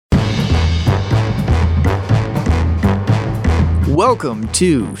Welcome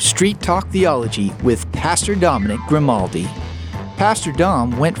to Street Talk Theology with Pastor Dominic Grimaldi. Pastor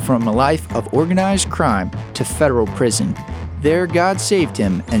Dom went from a life of organized crime to federal prison. There, God saved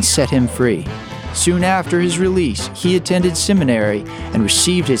him and set him free. Soon after his release, he attended seminary and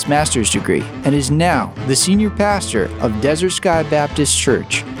received his master's degree and is now the senior pastor of Desert Sky Baptist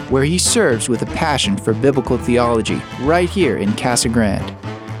Church, where he serves with a passion for biblical theology right here in Casa Grande.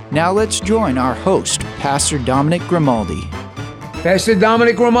 Now let's join our host, Pastor Dominic Grimaldi. Pastor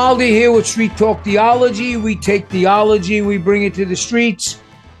Dominic Grimaldi here with Street Talk Theology. We take theology, we bring it to the streets.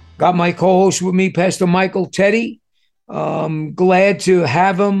 Got my co-host with me, Pastor Michael Teddy. Glad to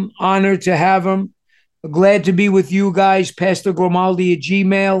have him, honored to have him. Glad to be with you guys, Pastor Grimaldi at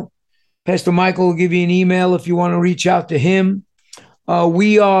Gmail. Pastor Michael will give you an email if you want to reach out to him.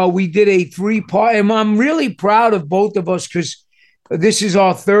 We did a 3-part, and I'm really proud of both of us because this is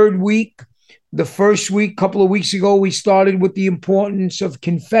our third week. The first week, a couple of weeks ago, we started with the importance of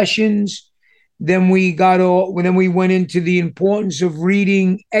confessions. Then we went into the importance of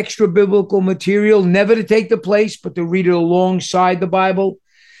reading extra biblical material, never to take the place, but to read it alongside the Bible.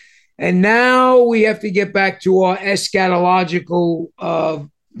 And now we have to get back to our eschatological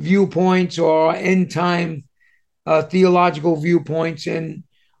viewpoints or our end time theological viewpoints. And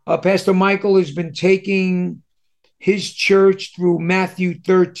Pastor Michael has been taking his church through Matthew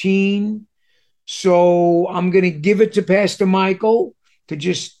 13. So I'm going to give it to Pastor Michael to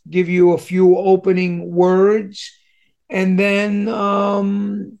just give you a few opening words, and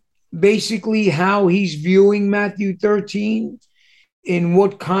then basically how he's viewing Matthew 13, in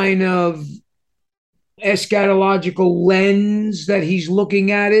what kind of eschatological lens that he's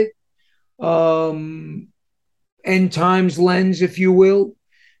looking at it, end times lens, if you will.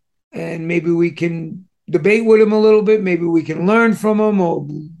 And maybe we can debate with him a little bit. Maybe we can learn from him, or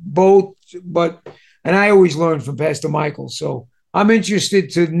both. And I always learn from Pastor Michael. So I'm interested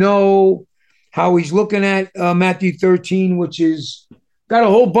to know how he's looking at Matthew 13, which is got a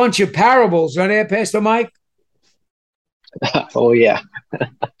whole bunch of parables, right there, Pastor Mike? Oh, yeah.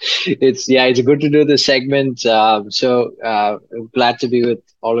 It's good to do this segment. So glad to be with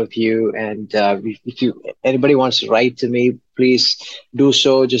all of you. And if anybody wants to write to me, please do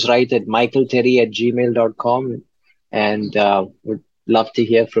so. Just write at michaelteddy@gmail.com. And would love to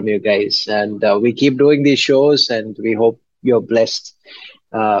hear from you guys. And we keep doing these shows, and we hope you're blessed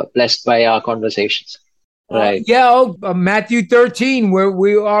by our conversations. Right. Matthew 13, where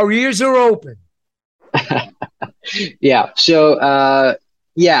our ears are open. Yeah. So,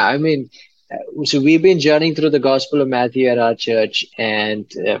 so we've been journeying through the Gospel of Matthew at our church,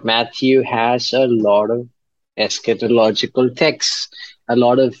 and Matthew has a lot of eschatological texts, a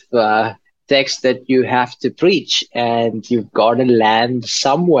lot of text that you have to preach, and you've got to land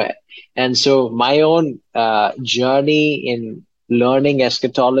somewhere. And so my own journey in learning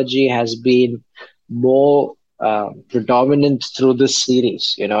eschatology has been more predominant through this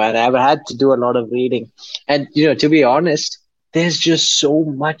series, and I've had to do a lot of reading. And, to be honest, there's just so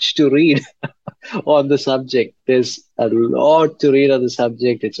much to read on the subject. There's a lot to read on the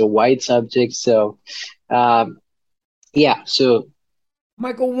subject. It's a wide subject. So, so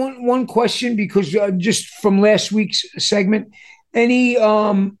Michael, one question, because just from last week's segment, any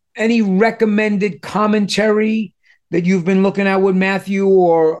recommended commentary that you've been looking at with Matthew?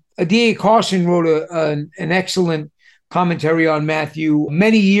 Or D.A. Carson wrote an excellent commentary on Matthew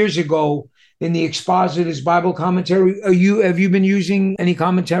many years ago in the Expositor's Bible Commentary. Have you been using any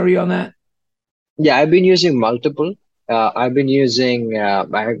commentary on that? Yeah, I've been using multiple. I've read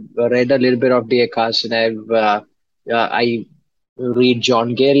a little bit of D.A. Carson. I read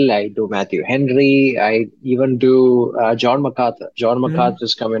John Gill, I do Matthew Henry, I even do John MacArthur.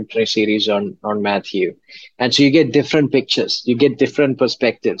 MacArthur's commentary series on Matthew. And so you get different pictures, you get different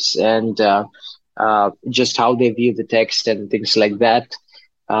perspectives, and just how they view the text and things like that.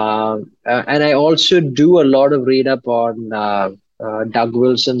 And I also do a lot of read up on Doug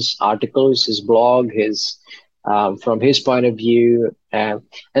Wilson's articles, his blog, from his point of view. And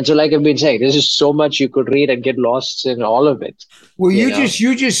so, like I've been saying, there's just so much you could read and get lost in all of it. Well,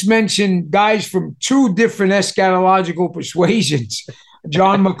 you just mentioned guys from two different eschatological persuasions,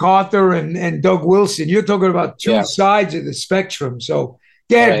 John MacArthur and Doug Wilson. You're talking about two sides of the spectrum. So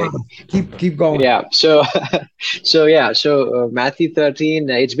keep going. Yeah. So Matthew 13,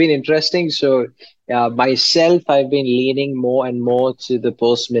 it's been interesting. So myself, I've been leaning more and more to the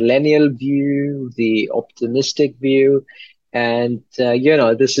post-millennial view, the optimistic view. And,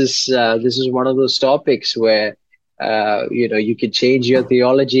 this is one of those topics where, you can change your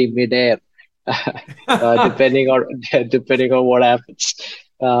theology midair, depending on what happens.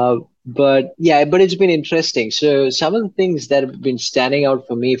 But yeah, but it's been interesting. So some of the things that have been standing out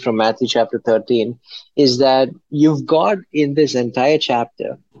for me from Matthew chapter 13 is that you've got in this entire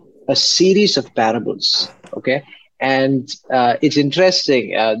chapter a series of parables. Okay. And it's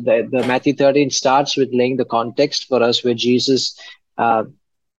interesting. The Matthew 13 starts with laying the context for us where Jesus uh,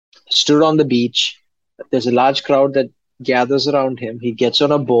 stood on the beach. There's a large crowd that gathers around him. He gets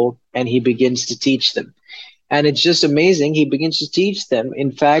on a boat and he begins to teach them. And it's just amazing. He begins to teach them.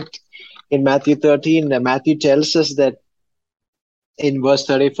 In fact, in Matthew 13, Matthew tells us that in verse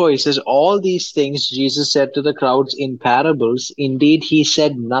 34, he says, all these things Jesus said to the crowds in parables. Indeed, he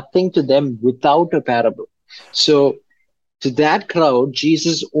said nothing to them without a parable. So to that crowd,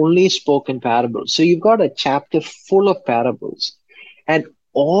 Jesus only spoke in parables. So you've got a chapter full of parables. And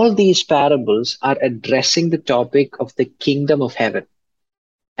all these parables are addressing the topic of the kingdom of heaven.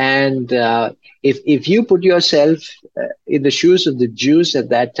 And if you put yourself in the shoes of the Jews at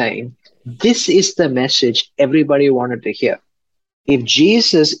that time, this is the message everybody wanted to hear. If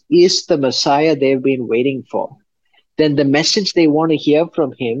Jesus is the Messiah they've been waiting for, then the message they want to hear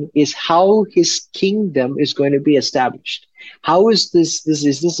from him is how his kingdom is going to be established. How is this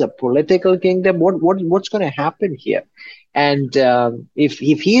is this a political kingdom? What's going to happen here? And if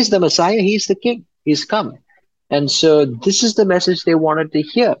he is the Messiah, he's the king. He's come. And so this is the message they wanted to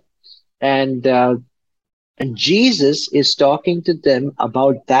hear. And Jesus is talking to them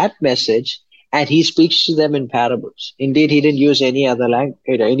about that message, and he speaks to them in parables. Indeed, he didn't use any other language,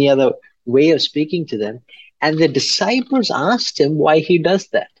 any other way of speaking to them. And the disciples asked him why he does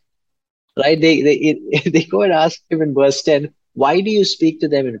that. Right? They go and ask him in verse 10, why do you speak to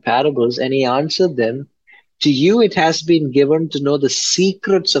them in parables? And he answered them, to you it has been given to know the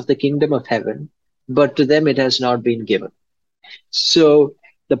secrets of the kingdom of heaven, but to them it has not been given. So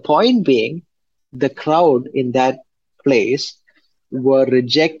the point being, the crowd in that place were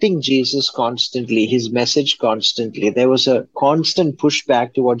rejecting Jesus constantly, his message constantly. There was a constant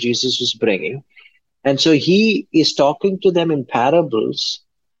pushback to what Jesus was bringing. And so he is talking to them in parables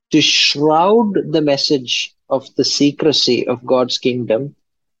to shroud the message of the secrecy of God's kingdom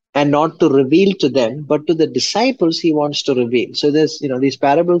and not to reveal to them, but to the disciples he wants to reveal. So these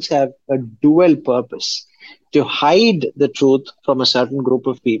parables have a dual purpose: to hide the truth from a certain group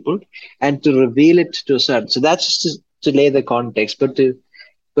of people and to reveal it to a certain. So that's just to lay the context, but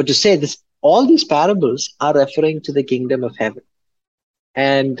to say this, all these parables are referring to the kingdom of heaven.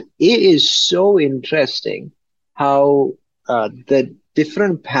 And it is so interesting how the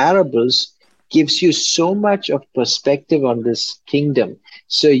different parables gives you so much of perspective on this kingdom.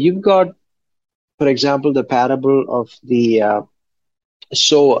 So you've got, for example, the parable of the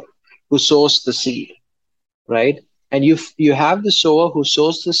sower who sows the seed, right? And you have the sower who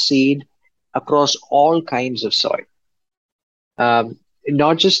sows the seed across all kinds of soil,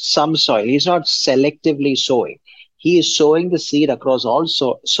 not just some soil. He's not selectively sowing. He is sowing the seed across all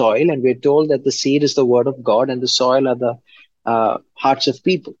soil, and we're told that the seed is the word of God, and the soil are the hearts of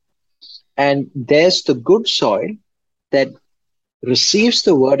people. And there's the good soil that receives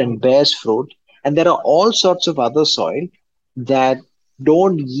the word and bears fruit, and there are all sorts of other soil that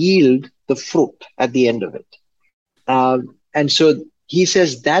don't yield the fruit at the end of it. And so he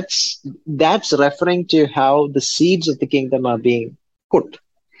says that's referring to how the seeds of the kingdom are being put.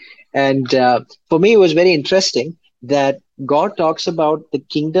 And for me, it was very interesting that God talks about the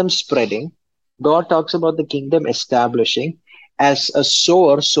kingdom spreading. God talks about the kingdom establishing as a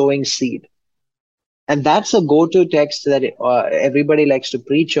sower sowing seed. And that's a go-to text that everybody likes to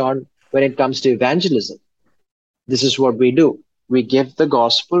preach on when it comes to evangelism. This is what we do. We give the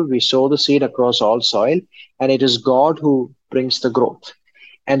gospel, we sow the seed across all soil, and it is God who brings the growth.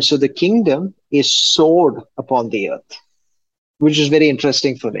 And so the kingdom is sowed upon the earth, which is very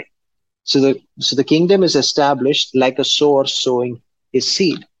interesting for me. So the kingdom is established like a sower sowing his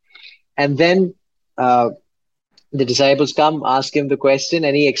seed. And then the disciples come, ask him the question,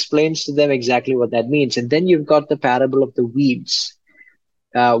 and he explains to them exactly what that means. And then you've got the parable of the weeds,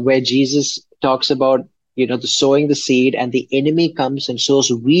 where Jesus talks about, the sowing the seed, and the enemy comes and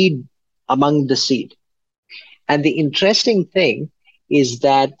sows weed among the seed. And the interesting thing is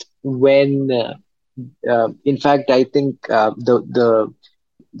that when, in fact, I think the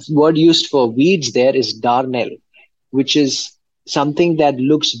word used for weeds there is darnel, which is something that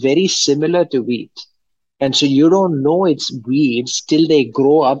looks very similar to wheat. And so you don't know it's weeds till they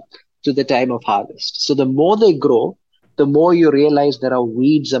grow up to the time of harvest. So the more they grow, the more you realize there are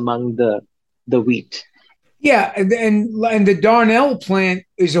weeds among the wheat. Yeah, and the darnel plant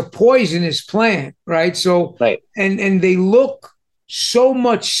is a poisonous plant, right? So right. And they look so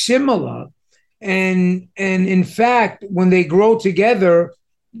much similar. And in fact, when they grow together,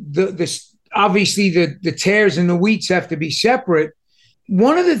 obviously the tares and the wheats have to be separate.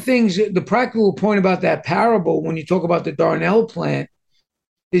 One of the things, the practical point about that parable, when you talk about the darnel plant,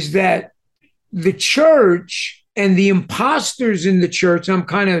 is that the church and the imposters in the church, I'm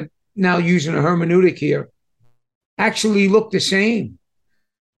kind of now using a hermeneutic here, actually look the same,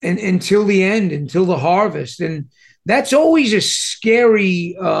 and until the end, until the harvest. And that's always a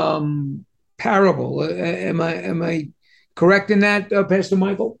scary parable. Am I correct in that, Pastor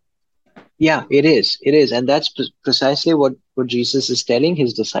Michael? Yeah, it is. It is. And that's precisely what Jesus is telling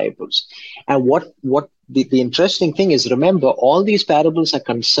his disciples. And what the interesting thing is, remember, all these parables are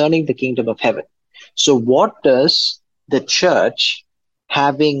concerning the kingdom of heaven. So what does the church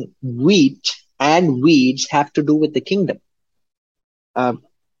having wheat and weeds have to do with the kingdom?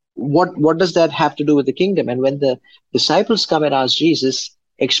 What does that have to do with the kingdom? And when the disciples come and ask Jesus,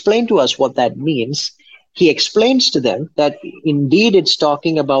 explain to us what that means, he explains to them that indeed it's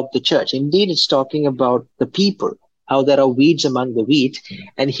talking about the church. Indeed, it's talking about the people, how there are weeds among the wheat.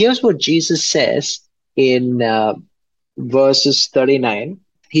 And here's what Jesus says in verses 39.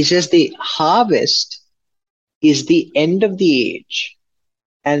 He says, the harvest is the end of the age,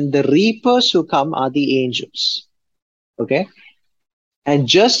 and the reapers who come are the angels. Okay? And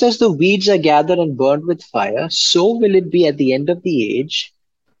just as the weeds are gathered and burned with fire, so will it be at the end of the age.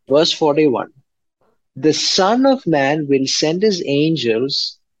 Verse 41. The Son of Man will send his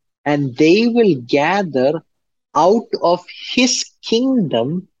angels, and they will gather out of his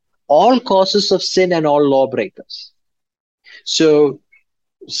kingdom all causes of sin and all lawbreakers. So,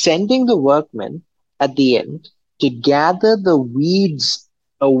 sending the workmen at the end to gather the weeds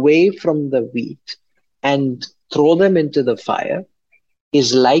away from the wheat and throw them into the fire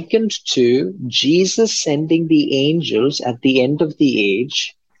is likened to Jesus sending the angels at the end of the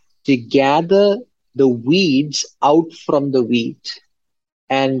age to gather the weeds out from the wheat.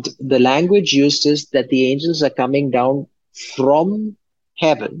 And the language used is that the angels are coming down from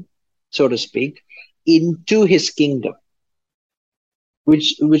heaven, so to speak, into his kingdom,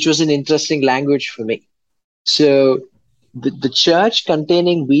 which was an interesting language for me. So the church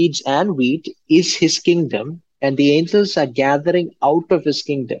containing weeds and wheat is his kingdom, and the angels are gathering out of his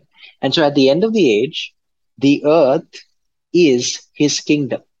kingdom. And so at the end of the age, the earth is his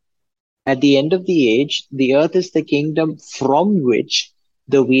kingdom. At the end of the age, the earth is the kingdom from which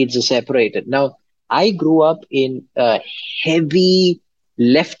the weeds are separated. Now, I grew up in a heavy,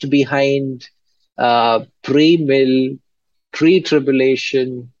 left behind, pre-mill,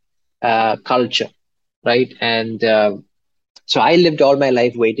 pre-tribulation culture, right? And so I lived all my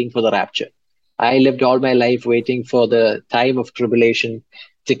life waiting for the rapture. I lived all my life waiting for the time of tribulation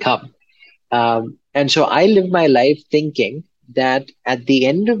to come. And so I lived my life thinking that at the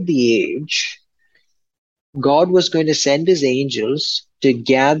end of the age, God was going to send his angels to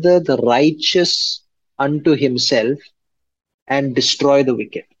gather the righteous unto himself and destroy the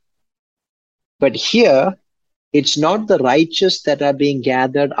wicked. But here, it's not the righteous that are being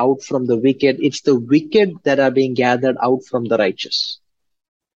gathered out from the wicked, it's the wicked that are being gathered out from the righteous.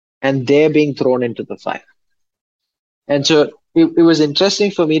 And they're being thrown into the fire. And so it was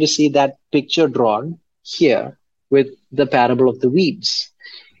interesting for me to see that picture drawn here with the parable of the weeds.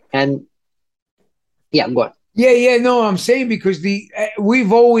 And yeah, go on. Yeah, no, I'm saying because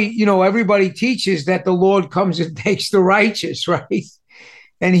we've always, everybody teaches that the Lord comes and takes the righteous, right?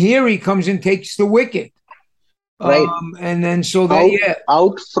 And here he comes and takes the wicked. Right. And then so that,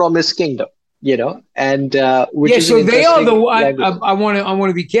 out from his kingdom, and which is so they are I want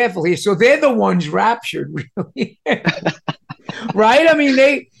to be careful here. So they're the ones raptured, really. Right? I mean,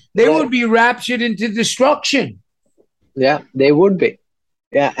 they would be raptured into destruction. Yeah, they would be.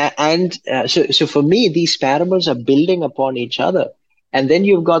 Yeah, and so for me, these parables are building upon each other. And then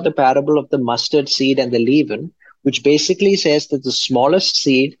you've got the parable of the mustard seed and the leaven, which basically says that the smallest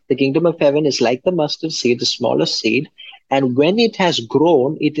seed, the kingdom of heaven is like the mustard seed, the smallest seed. And when it has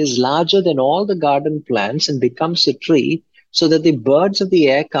grown, it is larger than all the garden plants and becomes a tree, so that the birds of the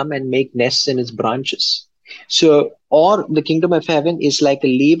air come and make nests in its branches. So, or the kingdom of heaven is like a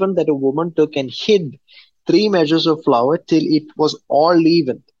leaven that a woman took and hid 3 measures of flour till it was all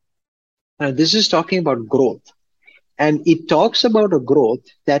leavened. Now, this is talking about growth. And it talks about a growth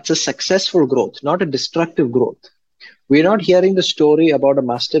that's a successful growth, not a destructive growth. We're not hearing the story about a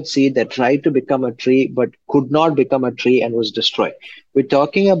mustard seed that tried to become a tree but could not become a tree and was destroyed. We're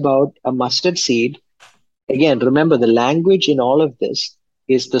talking about a mustard seed. Again, remember the language in all of this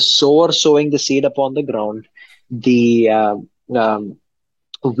is the sower sowing the seed upon the ground, the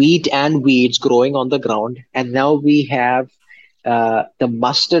wheat and weeds growing on the ground, and now we have the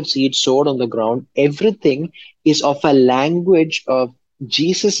mustard seed sowed on the ground. Everything is of a language of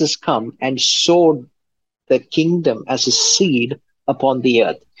Jesus has come and sowed the kingdom as a seed upon the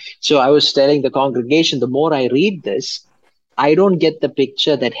earth. So I was telling the congregation, the more I read this, I don't get the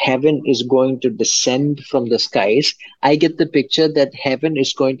picture that heaven is going to descend from the skies. I get the picture that heaven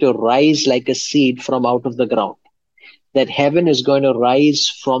is going to rise like a seed from out of the ground, that heaven is going to rise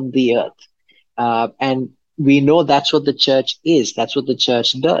from the earth. And we know that's what the church is. That's what the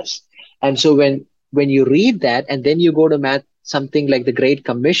church does. And so when you read that, and then you go to something like the Great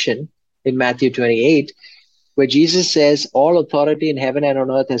Commission in Matthew 28, where Jesus says, all authority in heaven and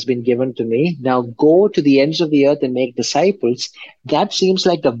on earth has been given to me. Now go to the ends of the earth and make disciples. That seems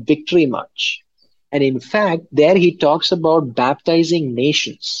like a victory march. And in fact, there he talks about baptizing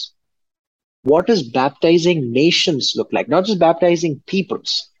nations. What does baptizing nations look like? Not just baptizing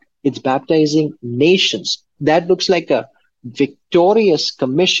peoples, it's baptizing nations. That looks like a victorious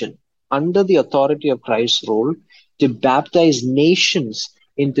commission under the authority of Christ's rule to baptize nations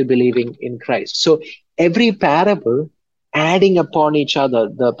into believing in Christ. So every parable adding upon each other,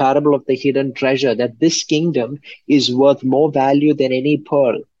 the parable of the hidden treasure, that this kingdom is worth more value than any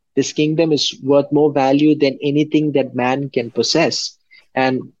pearl. This kingdom is worth more value than anything that man can possess.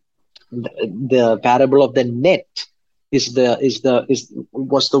 And the parable of the net was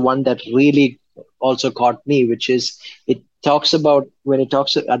the one that really also caught me, which is it talks about when it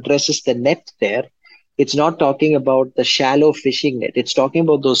addresses the net there, it's not talking about the shallow fishing net. It's talking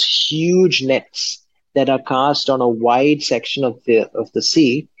about those huge nets that are cast on a wide section of the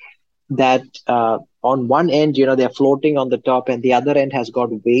sea that on one end, they're floating on the top, and the other end has got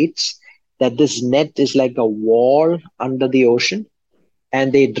weights, that this net is like a wall under the ocean,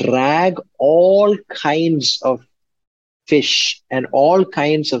 and they drag all kinds of fish and all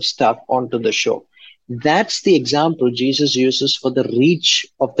kinds of stuff onto the shore. That's the example Jesus uses for the reach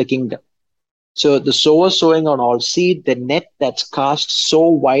of the kingdom. So the sower sowing on all seed, the net that's cast so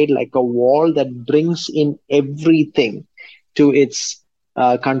wide like a wall that brings in everything to its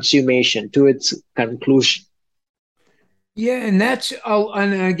consummation, to its conclusion. Yeah, and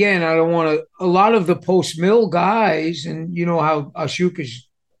and again, I don't want to, a lot of the post-mill guys, and you know how Ashok is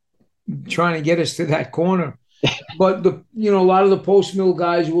trying to get us to that corner. But a lot of the post-mill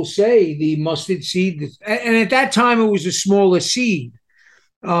guys will say the mustard seed, and at that time it was the smallest seed.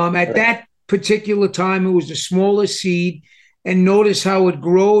 At that particular time, it was the smallest seed, and notice how it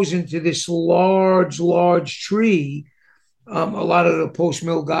grows into this large tree. A lot of the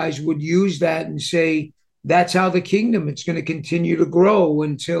post-mill guys would use that and say that's how the kingdom, it's going to continue to grow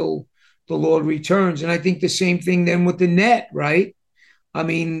until the Lord returns. And I think the same thing then with the net, right? I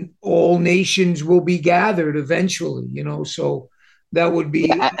mean, all nations will be gathered eventually, so that would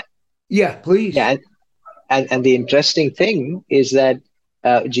be, yeah, please. Yeah. And the interesting thing is that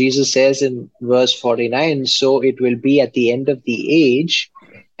Jesus says in verse 49, so it will be at the end of the age.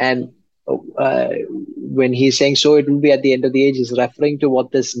 And when he's saying so it will be at the end of the age, he's referring to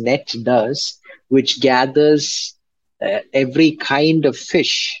what this net does, which gathers every kind of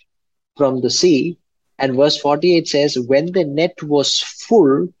fish from the sea. And verse 48 says, when the net was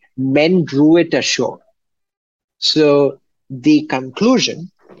full, men drew it ashore. So the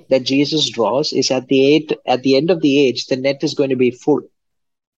conclusion that Jesus draws is at the end of the age, the net is going to be full.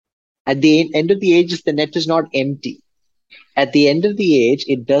 At the end of the age, the net is not empty. At the end of the age,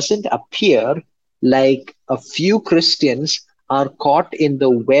 it doesn't appear like a few Christians are caught in the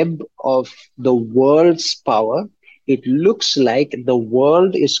web of the world's power. It looks like the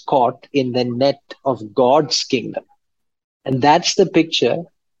world is caught in the net of God's kingdom. And that's the picture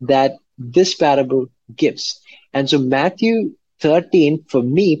that this parable gives. And so Matthew 13, for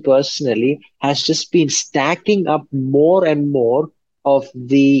me personally, has just been stacking up more and more of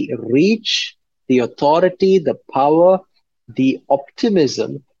the reach, the authority, the power, the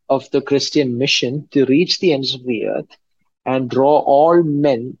optimism of the Christian mission to reach the ends of the earth and draw all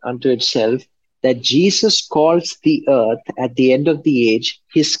men unto itself, that Jesus calls the earth at the end of the age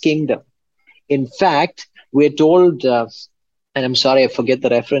his kingdom. In fact, we're told, and I'm sorry, I forget the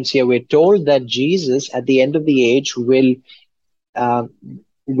reference here, we're told that Jesus at the end of the age will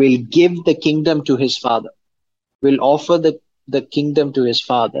give the kingdom to his Father, will offer the kingdom to his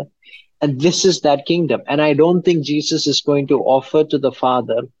Father. And this is that kingdom. And I don't think Jesus is going to offer to the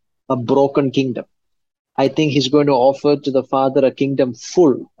Father a broken kingdom. I think he's going to offer to the Father a kingdom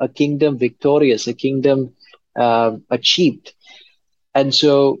full, a kingdom victorious, a kingdom achieved. And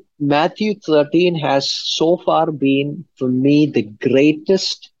so Matthew 13 has so far been, for me, the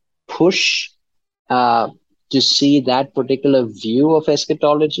greatest push to see that particular view of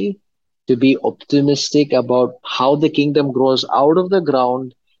eschatology, to be optimistic about how the kingdom grows out of the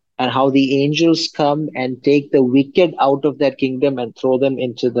ground and how the angels come and take the wicked out of that kingdom and throw them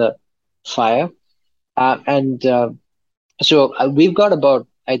into the fire. And so we've got about,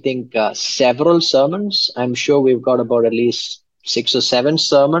 I think, several sermons. I'm sure we've got about at least 6 or 7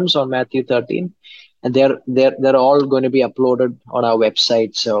 sermons on Matthew 13, and they're all going to be uploaded on our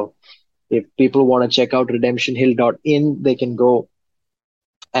website. So if people want to check out redemptionhill.in, they can go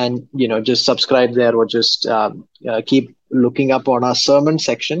and just subscribe there, or just keep looking up on our sermon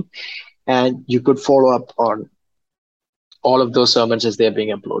section, and you could follow up on all of those sermons as they're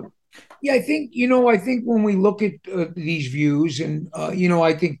being uploaded. Yeah, I think when we look at these views, and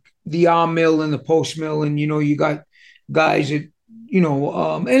I think the mill and the post mill, and you got guys that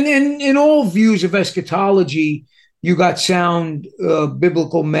and in all views of eschatology, you got sound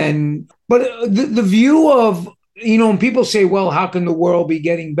biblical men, but the view of and people say, well, how can the world be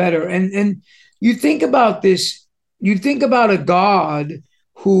getting better? And you think about this, you think about a God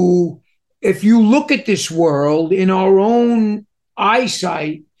who, if you look at this world in our own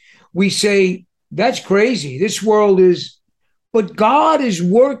eyesight, we say, that's crazy. This world is, but God is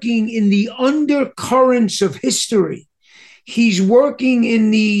working in the undercurrents of history. He's working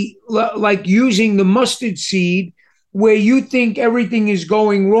in like using the mustard seed, where you think everything is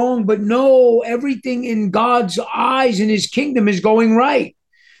going wrong, but no, everything in God's eyes in his kingdom is going right.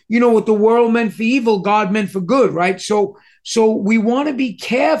 What the world meant for evil, God meant for good, right? So we want to be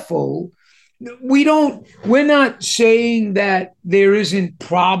careful. We're not saying that there isn't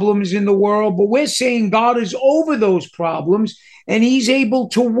problems in the world, but we're saying God is over those problems, and he's able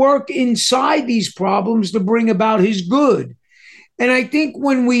to work inside these problems to bring about his good. And I think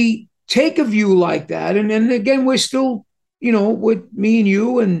when we take a view like that, and then again, we're still, with me and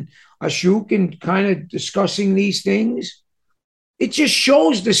you and Ashok and kind of discussing these things, it just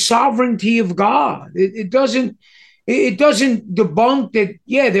shows the sovereignty of God. It doesn't debunk that,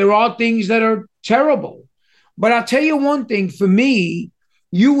 yeah, there are things that are terrible. But I'll tell you one thing, for me,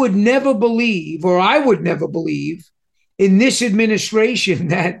 you would never believe, or I would never believe in this administration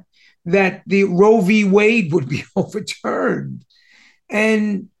that the Roe v. Wade would be overturned.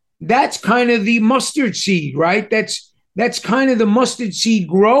 And that's kind of the mustard seed, right? That's kind of the mustard seed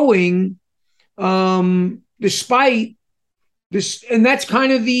growing despite this, and that's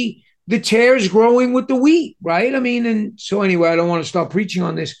kind of the tares growing with the wheat, right? I mean, and so anyway, I don't want to start preaching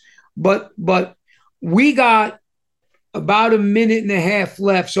on this, but we got about a minute and a half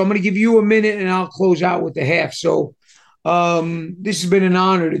left. So I'm going to give you a minute and I'll close out with the half. So this has been an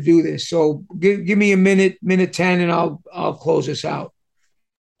honor to do this. So give me a minute 10, and I'll close us out.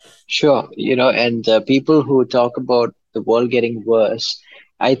 Sure. And people who talk about the world getting worse,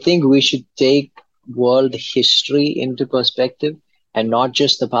 I think we should take world history into perspective, and not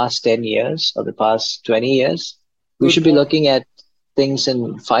just the past 10 years or the past 20 years. We should be looking at things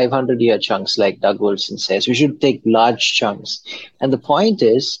in 500-year chunks, like Doug Wilson says. We should take large chunks. And the point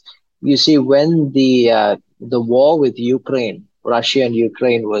is, you see, when the war with Ukraine, Russia and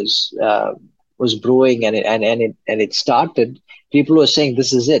Ukraine was brewing, and it started, people were saying,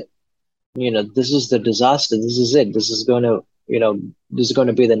 this is it. This is the disaster. This is it. This is going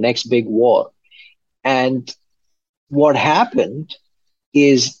to be the next big war. And what happened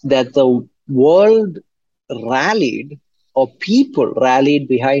is that the world rallied, or people rallied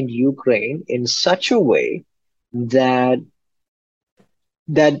behind Ukraine in such a way that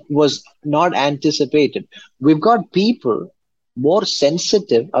was not anticipated. We've got people more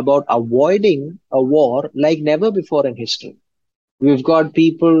sensitive about avoiding a war like never before in history. We've got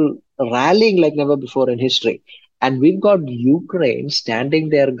people rallying like never before in history. And we've got Ukraine standing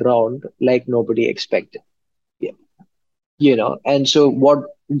their ground like nobody expected. Yeah. And so what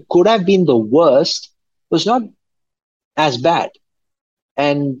could have been the worst was not as bad.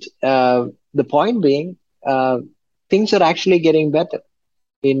 And the point being, things are actually getting better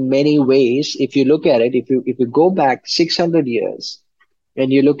in many ways. If you look at it, if you go back 600 years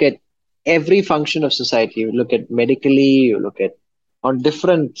and you look at every function of society, you look at medically, you look at on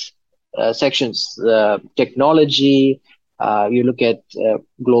different sections, technology, you look at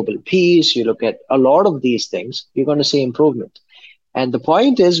global peace, you look at a lot of these things, you're going to see improvement. And the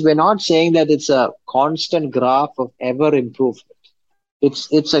point is, we're not saying that it's a constant graph of ever improvement.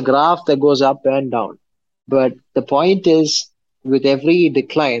 It's a graph that goes up and down. But the point is, with every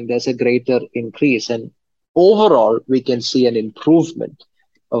decline, there's a greater increase. And overall, we can see an improvement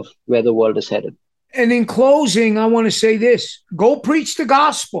of where the world is headed. And in closing, I want to say this: go preach the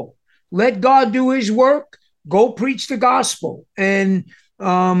gospel. Let God do his work. Go preach the gospel. And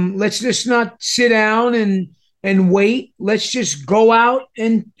let's just not sit down and wait. Let's just go out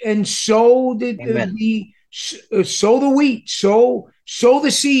and sow sow the wheat, sow sow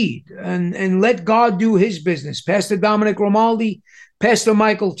the seed and let God do his business. Pastor Dominic Grimaldi, Pastor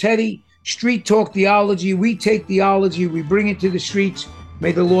Michael Teddy, Street Talk Theology. We take theology, we bring it to the streets.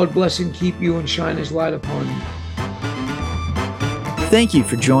 May the Lord bless and keep you and shine his light upon you. Thank you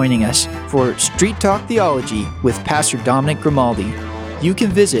for joining us for Street Talk Theology with Pastor Dominic Grimaldi. You can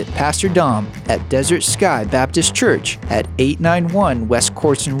visit Pastor Dom at Desert Sky Baptist Church at 891 West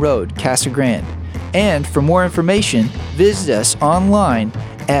Corson Road, Casa Grande. And for more information, visit us online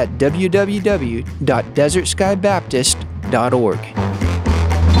at www.desertskybaptist.org.